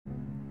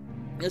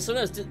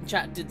Someone else in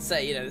chat did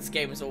say, you know, this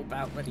game is all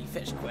about bloody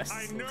fetch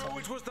quests. I know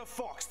it was the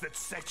fox that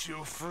set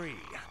you free.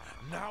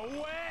 Now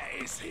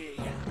where is he?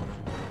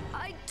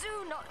 I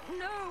do not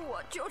know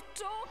what you're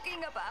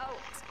talking about.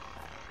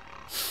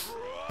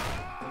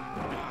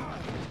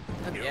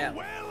 You Yeah.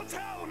 will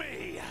tell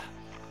me.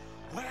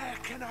 Where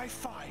can I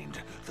find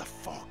the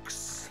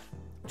fox?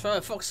 Try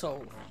a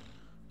foxhole.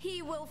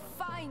 He will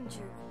find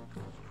you,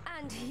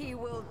 and he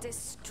will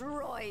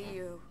destroy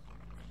you.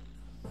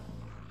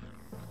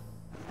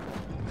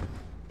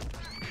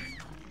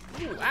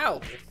 Ooh, ow.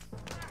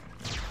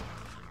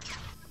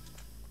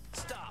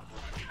 Stop.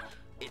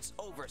 It's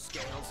over,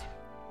 Scales.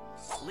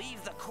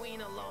 Leave the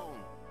queen alone.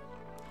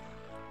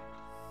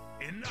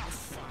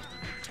 Enough.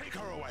 Take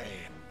her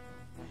away.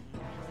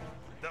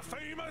 The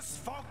famous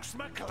Fox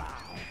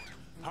McCloud.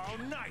 How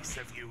nice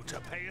of you to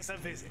pay us a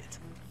visit.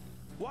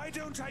 Why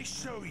don't I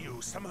show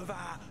you some of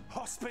our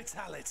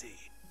hospitality?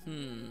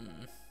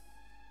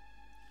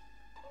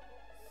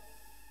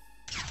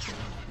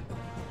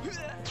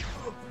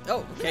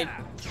 Oh, okay.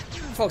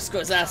 Fox got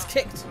his ass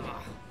kicked.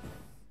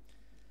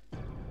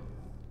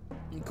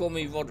 You call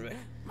me Roderick.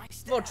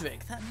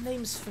 Roderick, that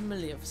name's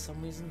familiar for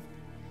some reason.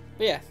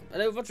 But yeah,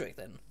 hello Roderick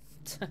then.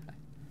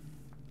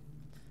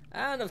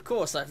 And of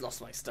course I've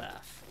lost my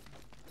staff.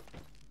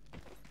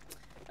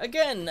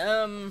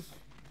 Again,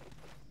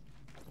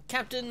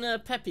 Captain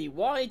Peppy,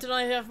 why did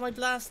I have my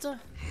blaster?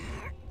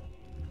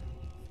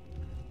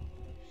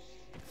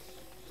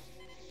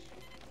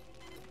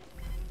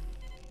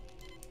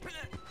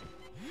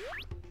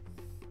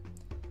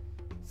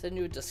 Send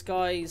you a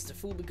disguise to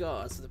fool the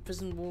guards. The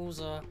prison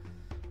walls are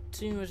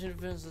too much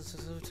influence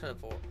to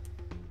teleport.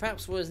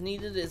 Perhaps what is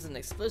needed is an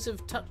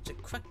explosive touch to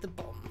crack the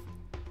bomb.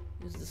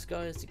 Use the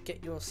disguise to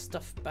get your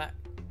staff back,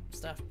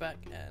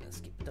 and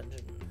escape the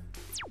dungeon.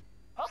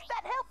 Hope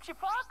that helps you,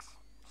 Fox.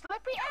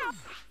 Slippy out.